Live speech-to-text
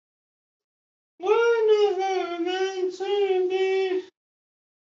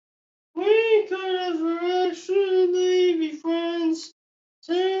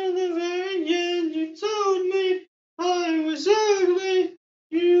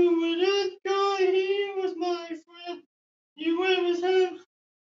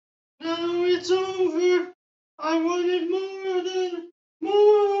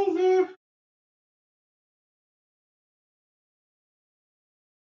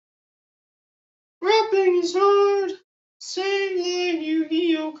Things hard, same like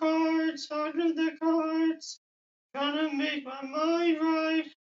Yu-Gi-Oh cards, harder the cards. Tryna make my mind right,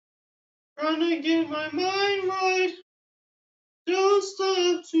 tryna get my mind right. Don't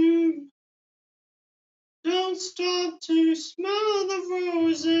stop to smell the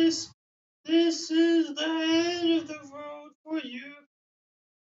roses. This is the end of the road for you.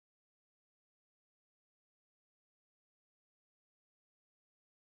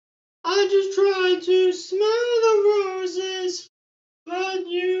 I just tried to smell the roses, but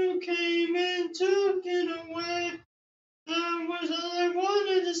you came and took it away. That was all I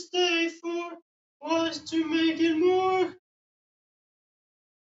wanted to stay for, was to make it more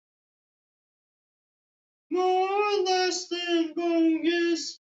or less than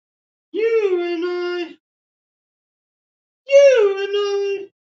bogus. You and I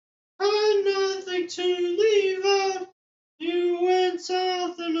had nothing to leave out. You went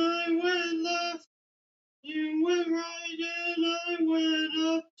south and I went left. You went right and I went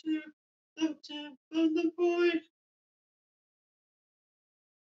up to the tip of the void.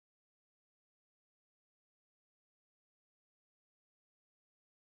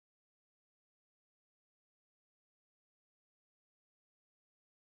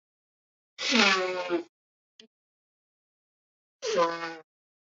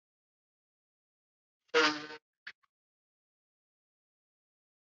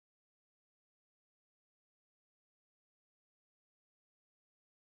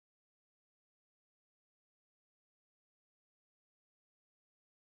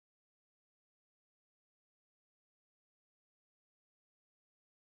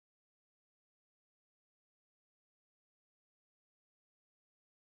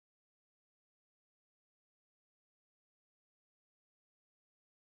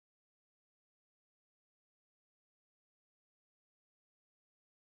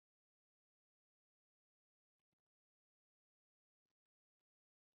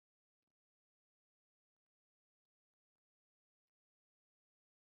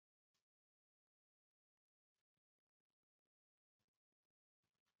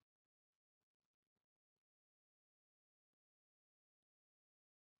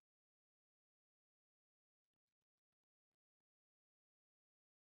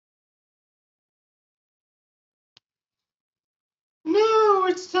 Now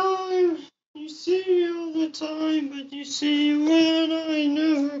it's time. You see me all the time, but you see when I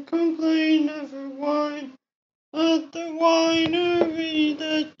never complain, never whine. At the winery,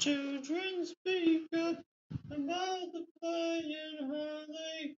 the children speak up about the play and how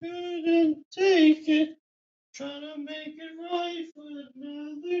they couldn't take it. Trying to make it right for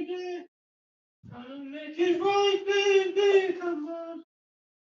another day. Trying to make it right, baby, come on.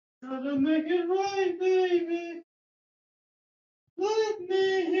 Trying to make it right, baby. Let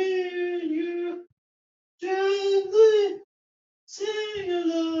me hear you gently sing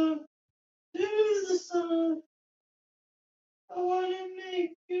along to the song. I wanna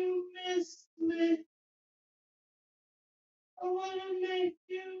make you miss me. I wanna make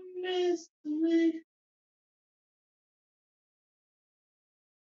you miss me.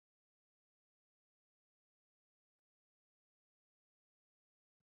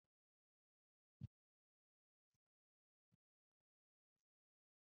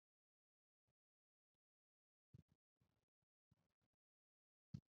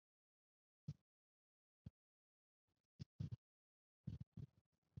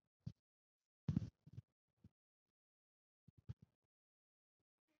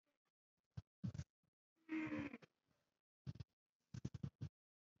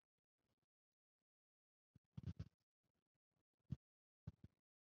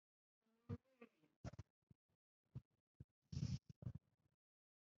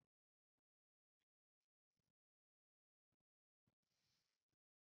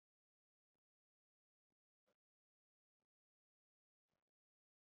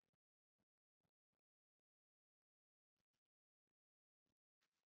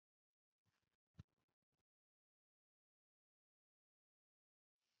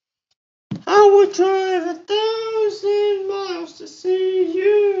 I would drive 1,000 miles to see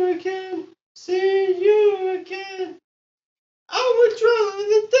you again, see you again. I would drive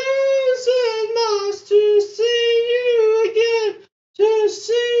 1,000 miles to see you again, to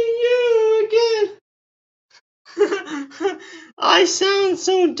see you again. I sound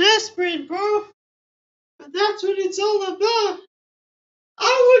so desperate, bro, but that's what it's all about.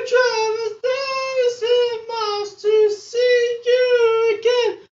 I would drive 1,000 miles to see you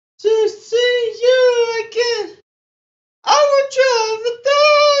again, to see you again. I would drive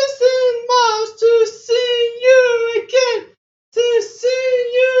 1,000 miles to see you again, to see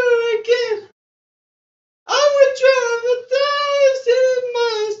you again.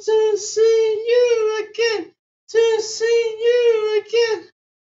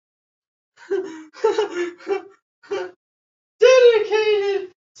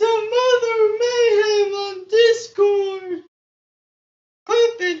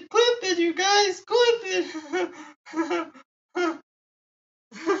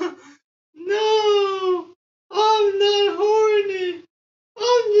 No, I'm not horny.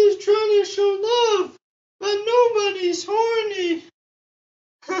 I'm just trying to show love, but nobody's horny.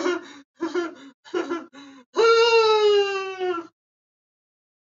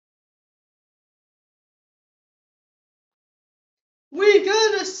 We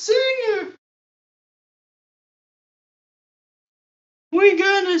got a singer. We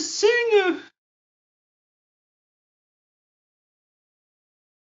got a singer.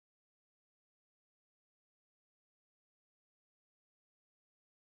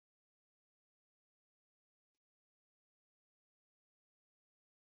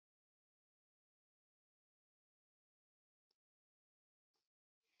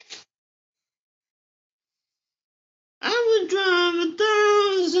 I would drive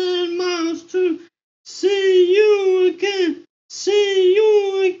 1,000 miles to see you again. See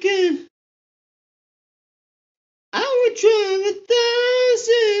you again. I would drive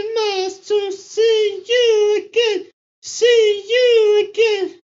 1,000 miles to see you again. See you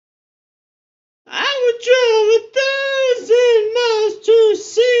again. I would drive 1,000 miles to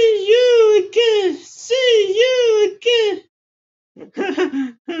see you again. See you again.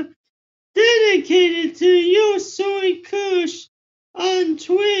 Dedicated to your soy kush on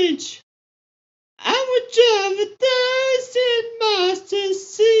Twitch. I would drive 1,000 miles to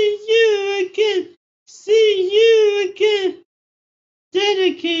see you again. See you again.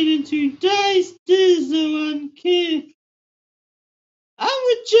 Dedicated to Dice Dizzle on Kick. I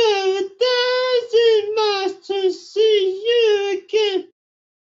would drive 1,000 miles to see you again.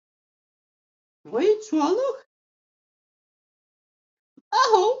 Wait, swallow?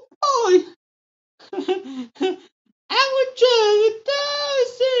 Oh, boy. I would drive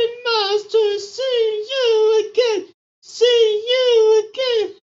 1,000 miles to see you again. See you again.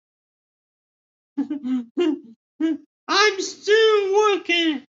 I'm still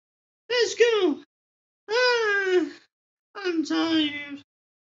working. Let's go. Ah, I'm tired.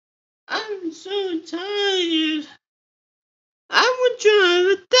 I'm so tired. I would drive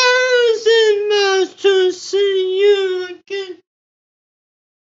 1,000 miles to see you again.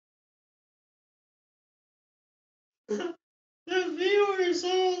 The viewers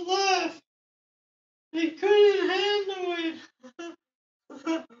all laughed. They couldn't handle it.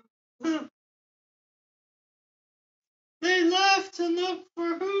 They laughed to look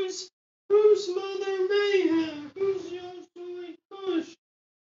for whose mother mayhem, who's your soy kush.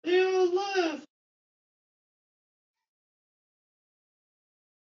 They all laughed.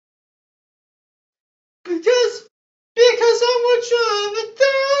 Because I would drive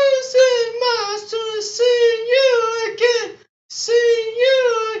 1,000 miles to see you again. See you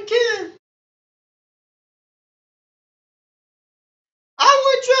again. I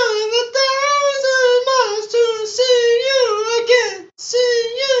would drive 1,000 miles to see you again. See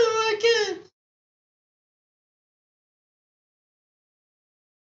you again.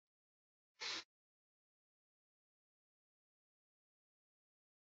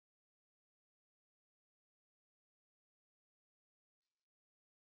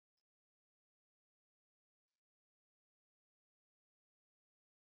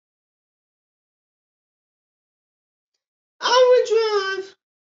 I would drive.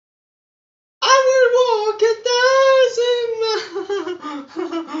 I would walk 1,000 miles.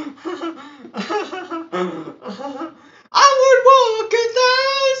 I would walk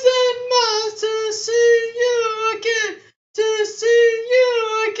 1,000 miles to see you again. To see you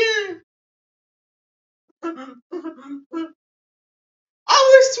again. I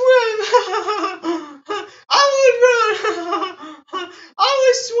would swim. I would run. I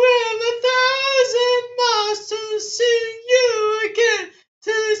would swim 1,000 miles to see you again.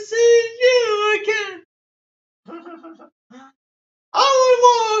 To see you again. I would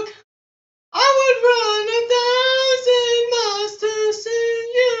walk. I would run 1,000 miles to see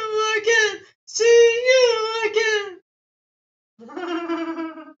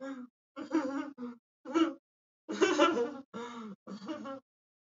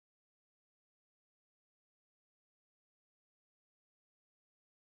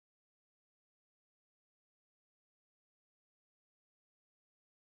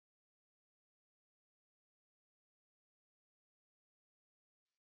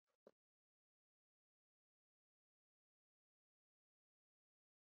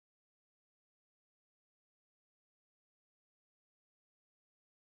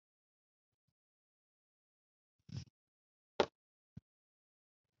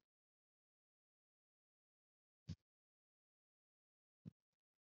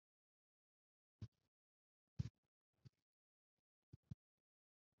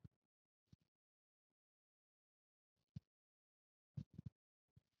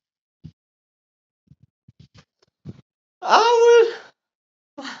I would,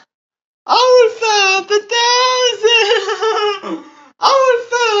 I would fly up 1,000. I would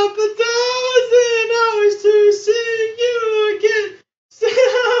fly up 1,000 hours to see you again.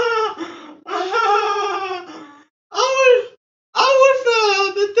 I would fly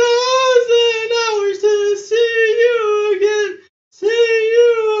up 1,000 hours to see you again. See you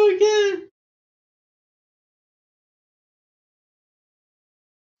again.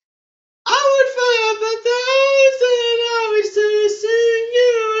 I would fly up 1,000 hours to see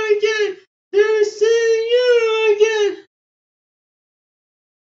you again. To see you again.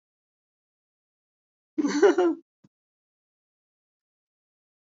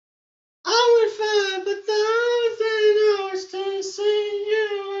 I would fly up 1,000 hours to see you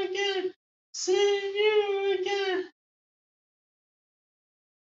again. See you again.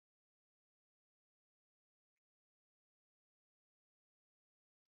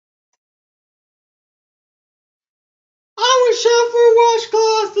 I would shovel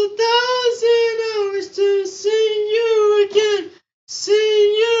washcloths 1,000 hours to see you again. See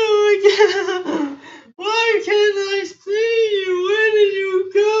you again. Why can't I see you? Where did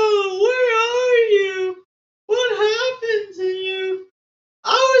you go? Where are you? What happened to you?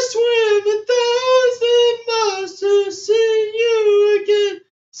 I would swim 1,000 miles to see you again.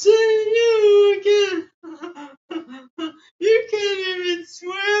 See you again. You can't even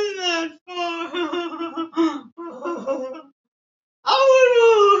swim that far. I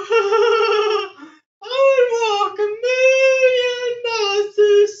would walk 1,000,000 miles to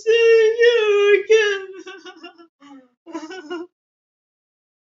see you again.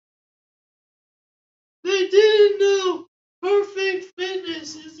 They didn't know perfect fitness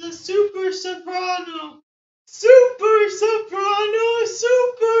is a super soprano. Super soprano,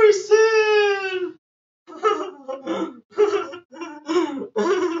 super sin.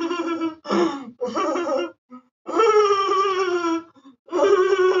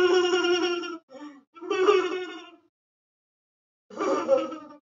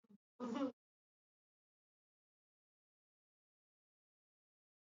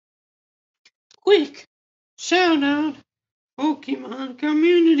 Quick! Shout out! Pokemon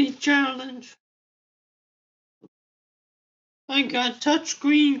Community Challenge! I got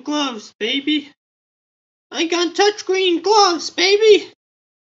touchscreen gloves, baby! I got touchscreen gloves, baby!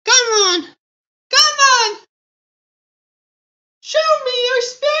 Come on! Come on! Show me your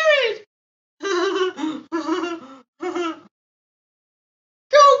spirit!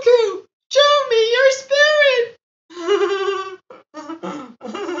 Goku! Show me your spirit!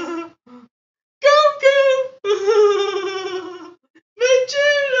 Goku!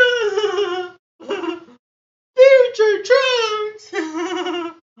 Vegeta! Future Trunks!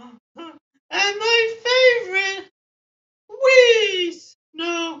 And my favorite, Whis!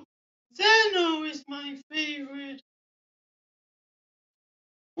 No, Zeno is my favorite.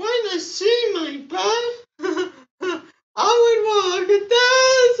 When I see my butt, I would walk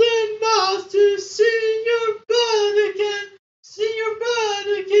 1,000 miles to see your butt again. See your butt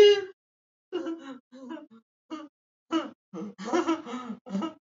again.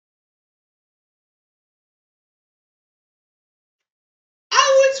 I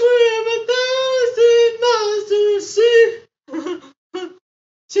would swim 1,000 miles to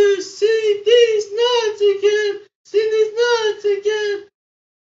see these nuts again. See these nuts again.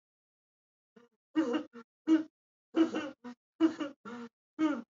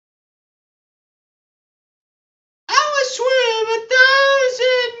 I would swim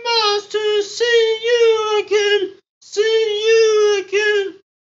 1,000 miles to see you again. See you again.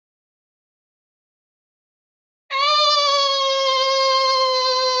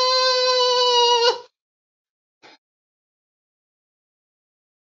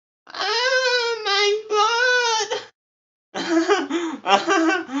 My butt.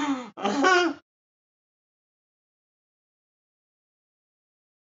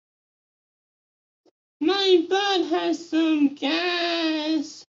 My butt has some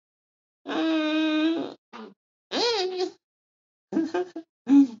gas. I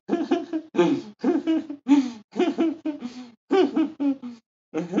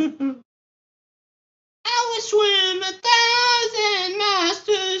would swim 1,000 miles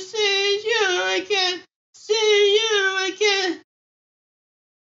to see you again. See you again.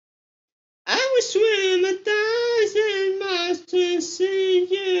 I would swim 1,000 miles to see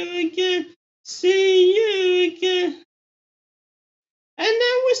you again. See you again. And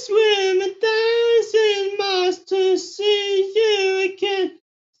I would swim 1,000 miles to see you again.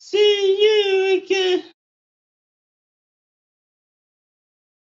 See you again.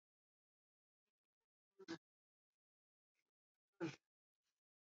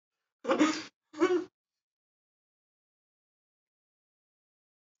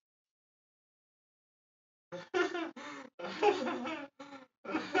 Okay,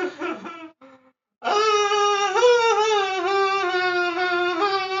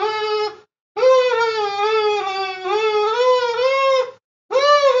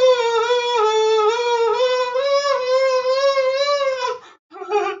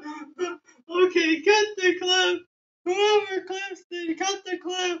 cut the clip. Whoever clips it, cut the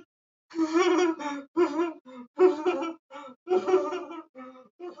clip.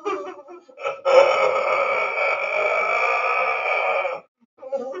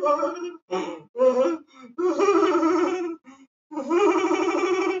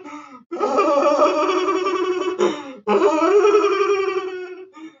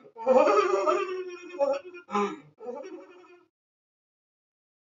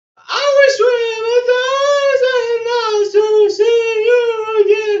 I wish we had 1,000 miles to see you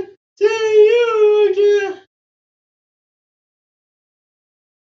again, see you again.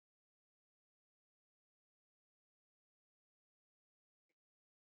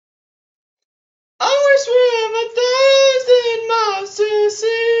 I wish we had 1,000 miles to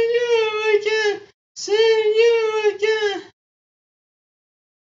see you again, see you again.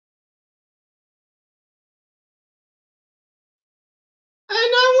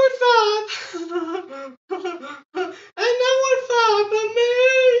 And I would fight, and I would fight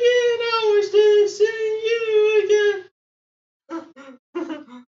 1,000,000 hours to see you again.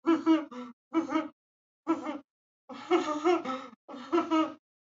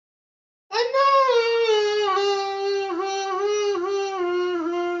 And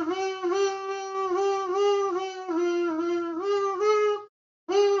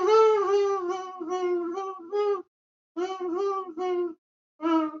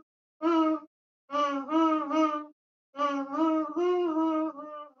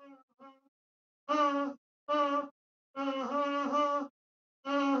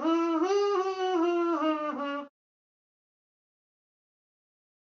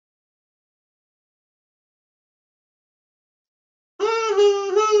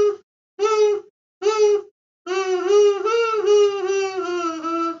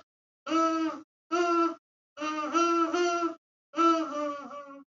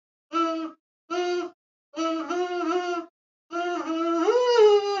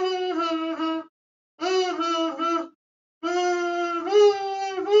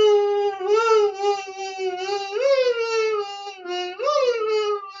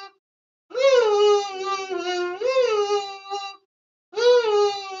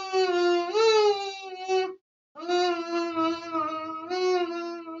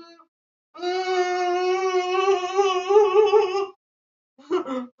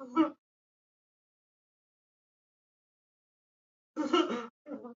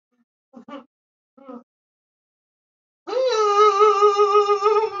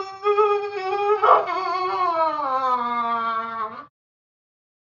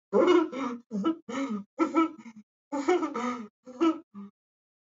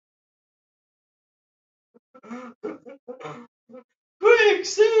quick,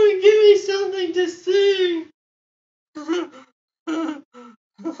 someone give me something to sing.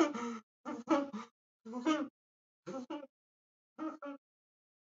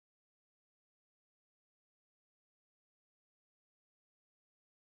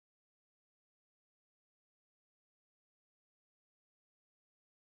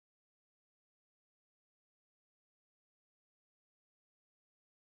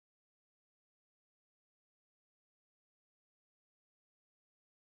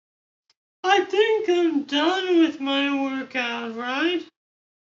 I think I'm done with my workout, right?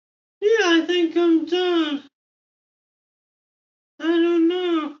 Yeah, I think I'm done. I don't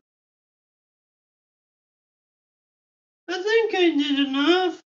know. I think I did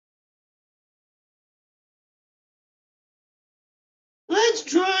enough. Let's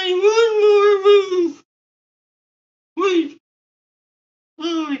try one more move. Wait.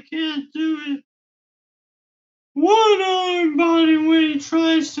 Oh, I can't do it. One arm body weight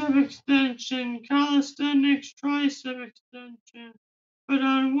tricep extension. Calisthenics tricep extension. But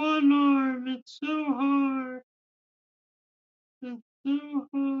on one arm, it's so hard. It's so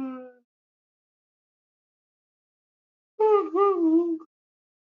hard.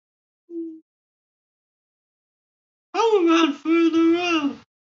 How about further up?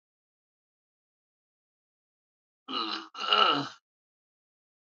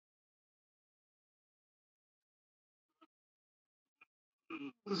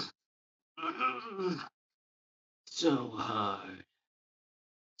 So hard.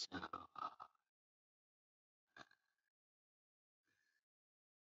 So hard.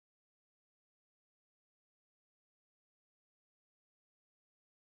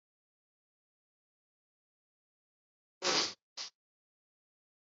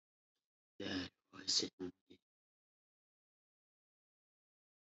 wasn't me.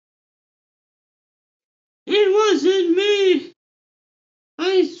 It wasn't me!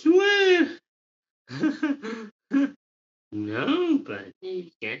 I swear!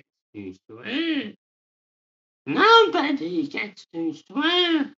 Nobody gets to swear. Nobody gets to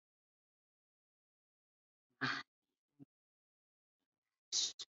swear.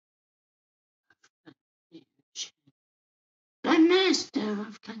 The master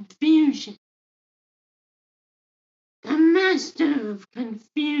of confusion. The master of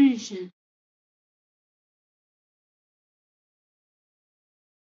confusion.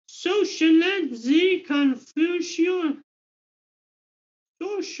 Socialize confusion.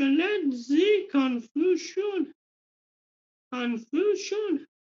 Socialize confusion. Confusion.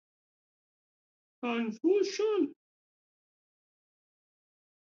 Confusion.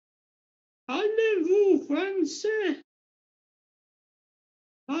 Parlez-vous français?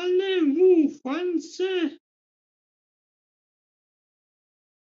 Parlez-vous français?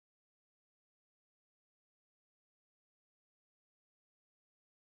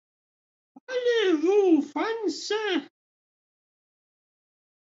 Parlez-vous français?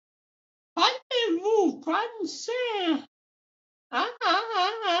 Parlez-vous français?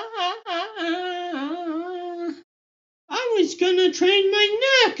 I was gonna train my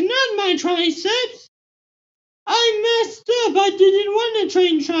neck, not my triceps. I messed up. I didn't want to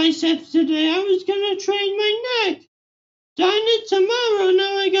train triceps today. I was gonna train my neck. Darn it, tomorrow.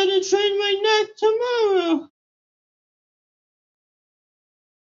 Now I gotta train my neck tomorrow.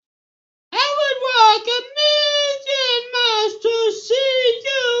 I would walk 1,000,000 miles to see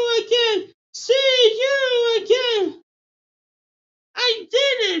you again. See you again. I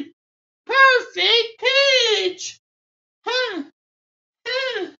did it. Perfect pitch. Huh.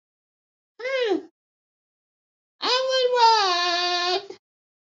 Huh. Huh. I would walk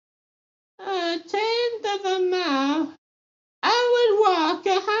a tenth of a mile. I would walk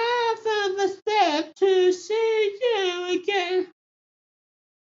a half of a step to see you again.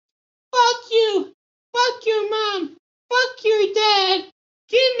 Fuck you! Fuck your mom! Fuck your dad!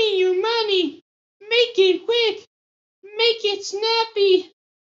 Give me your money! Make it quick! Make it snappy!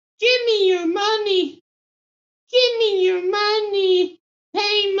 Give me your money! Give me your money!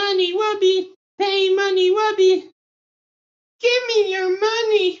 Pay money, wubby! Pay money, wubby! Give me your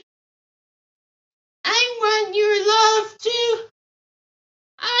money! I want your love too!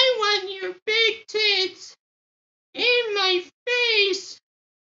 I want your big tits in my face!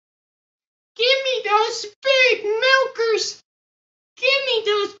 Give me those big milkers! Give me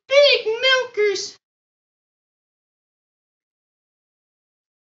those big milkers!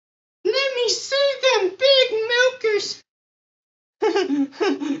 Let me see them big milkers!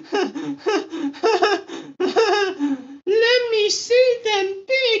 Let me see them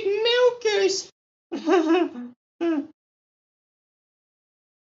big milkers!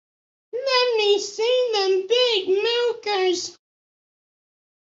 Let me see them big milkers!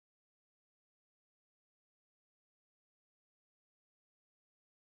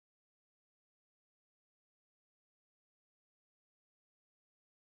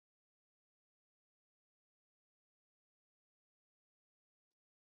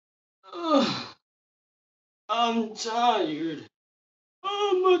 I'm tired.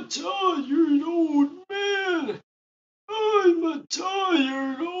 I'm a tired old man. I'm a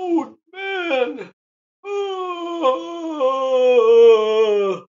tired old man. Oh,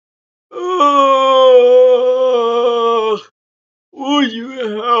 oh, will you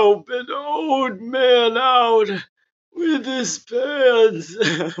help an old man out with his pants?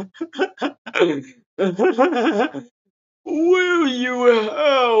 Will you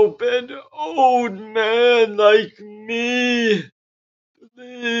help an old man like me,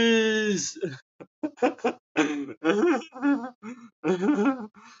 please?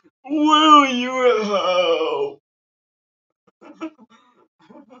 Will you help?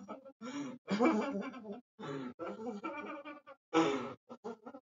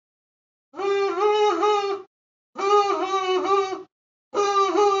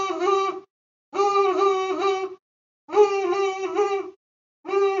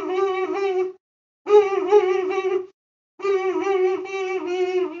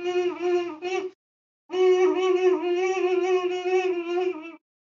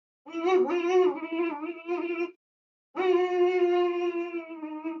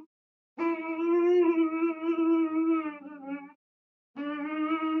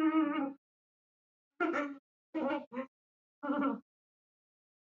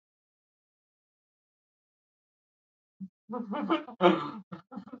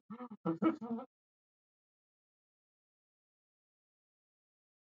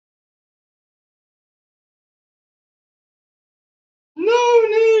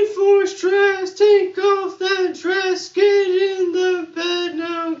 dress, get in the bed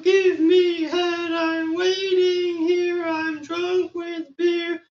now, give me head, I'm waiting here, I'm drunk with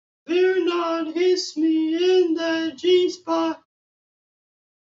beer, fear not, hiss me in the G-spot.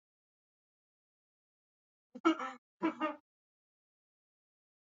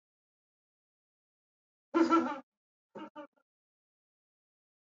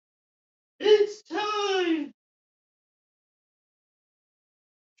 It's time!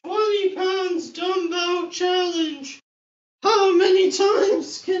 20 pounds dumbbell challenge. How many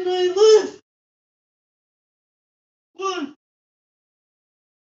times can I lift? 1,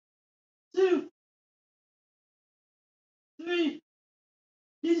 2, 3.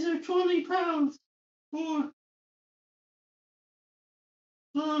 These are 20 pounds. 4,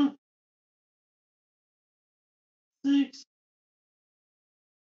 5, 6,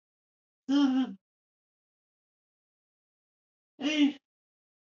 7, 8,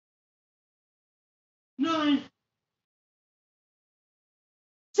 9,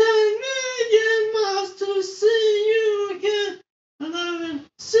 10 million miles to see you again. 11,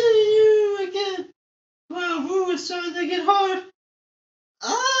 see you again. 12, ooh, it's starting to get hard.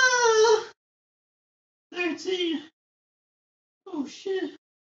 Ah! 13, oh shit.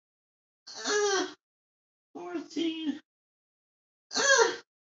 Ah! 14, ah!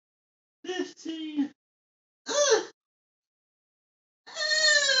 15, ah!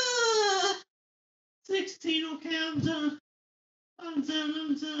 Ah! 16, okay, I'm done. I'm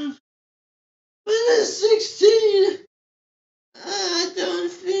done. But it's 16! I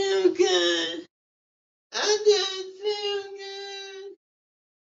don't feel good. I don't feel good.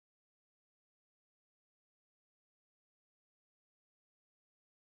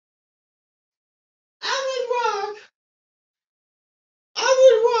 I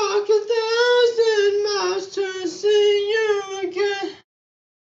would walk 1,000 miles to see you again.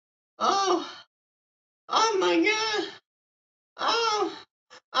 Oh my God. Oh,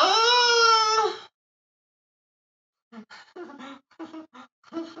 oh.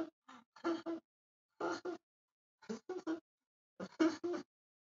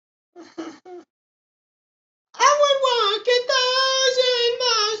 I would walk 1,000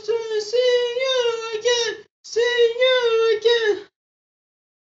 miles to see you again. See you again.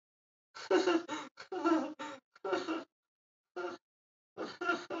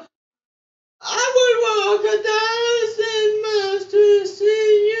 I would walk 1,000 miles to see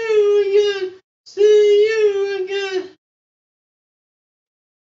you again. See you again.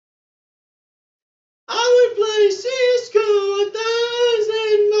 I would play CSGO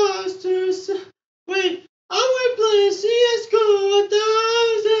 1,000 miles to see. Wait, I would play CSGO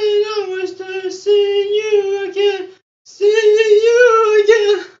 1,000 hours to see you again. See you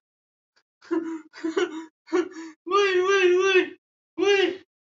again. Wait.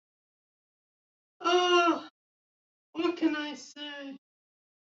 What can I say?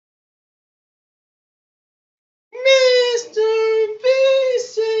 Mr.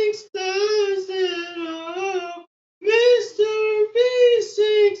 B6000, oh, Mr.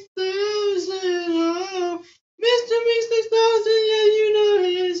 B6000, oh, Mr. B6000, yeah, you know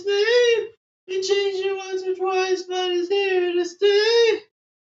his name. He changed it once or twice, but he's here to stay.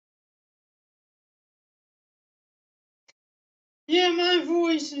 Yeah, my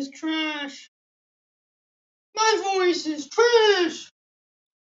voice is trash. My voice is trash.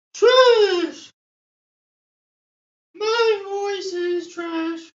 Trash. My voice is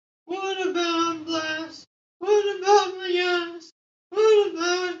trash. What about Blast? What about my ass? What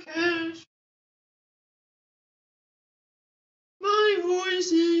about Cash? My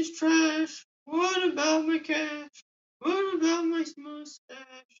voice is trash. What about my cash? What about my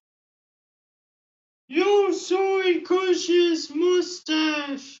mustache? Your soy Cush's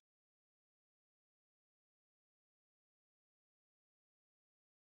mustache.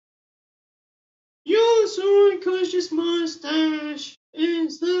 Your soy Cush's mustache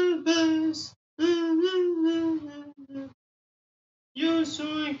is the best. Your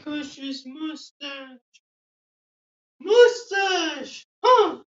soy Cush's mustache. Mustache!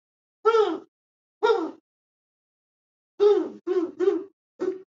 Huh! Huh! Huh! Huh!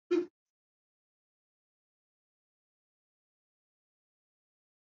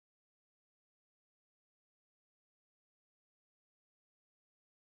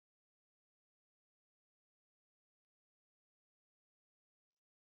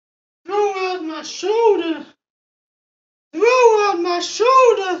 Throw out my shoulder! Throw out my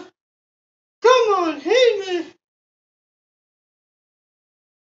shoulder! Come on, hit me!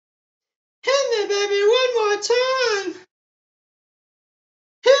 Hit me, baby, one more time!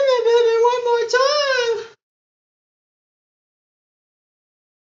 Hit me, baby, one more time!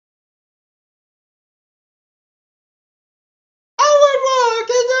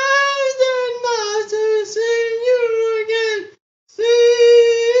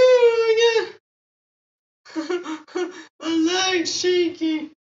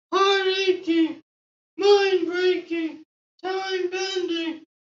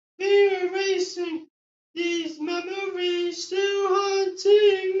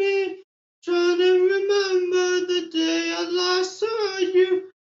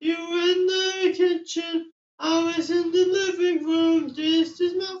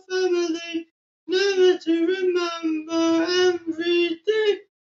 to remember everything.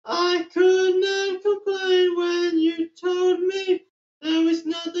 I could not complain when you told me there was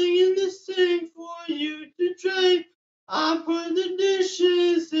nothing in the sink for you to drain. I put the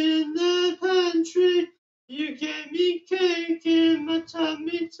dishes in the pantry. You gave me cake in my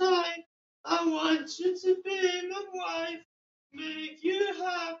tummy tight. I want you to be my wife, make you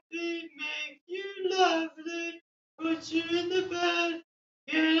happy, make you lovely, put you in the bed,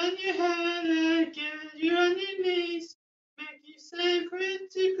 get on your head and get you on your knees, make you say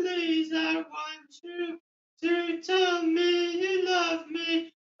pretty please. I want you to tell me you love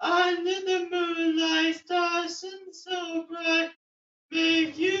me under the moonlight, stars and so bright,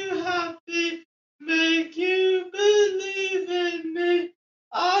 make you happy, make you believe in me.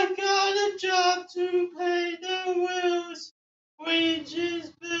 I got a job to pay the bills, wages,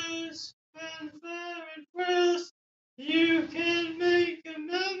 bills, fanfare and frills. You can make a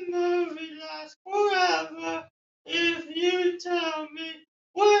memory last forever if you tell me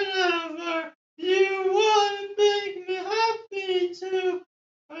whenever you want to make me happy too.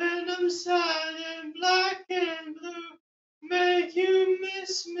 When I'm sad and black and blue, make you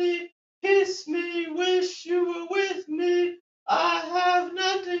miss me, kiss me, wish you were with me. I have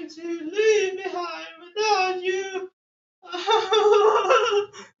nothing to leave behind without you.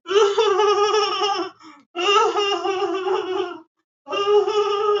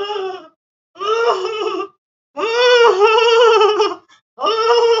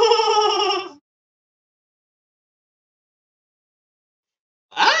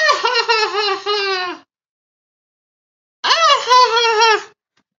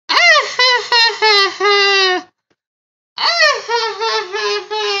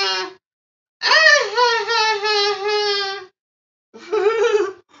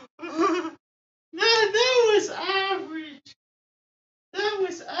 That was average. That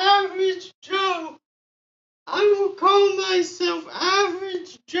was average Joe. I will call myself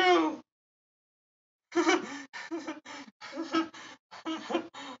Average Joe.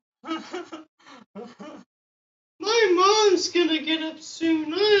 My mom's gonna get up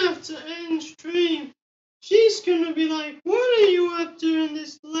soon. I have to end stream. She's gonna be like, what are you up doing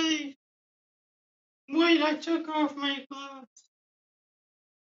this late? Wait, I took off my gloves.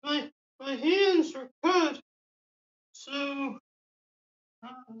 My hands are cut. So,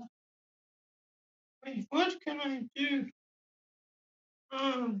 wait, what can I do?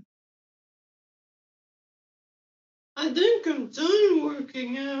 I think I'm done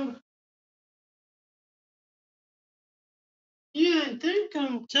working out. Yeah, I think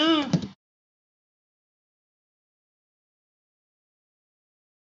I'm done.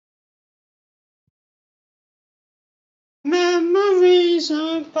 Memories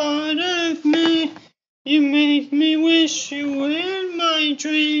are part of me. You make me wish you were in my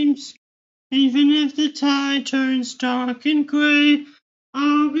dreams. Even if the tide turns dark and gray,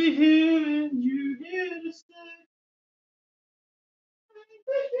 I'll be here and you here to stay. I'll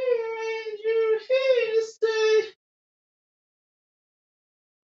be here and you here to stay.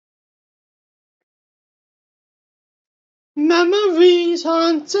 Memories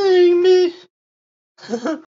haunting me.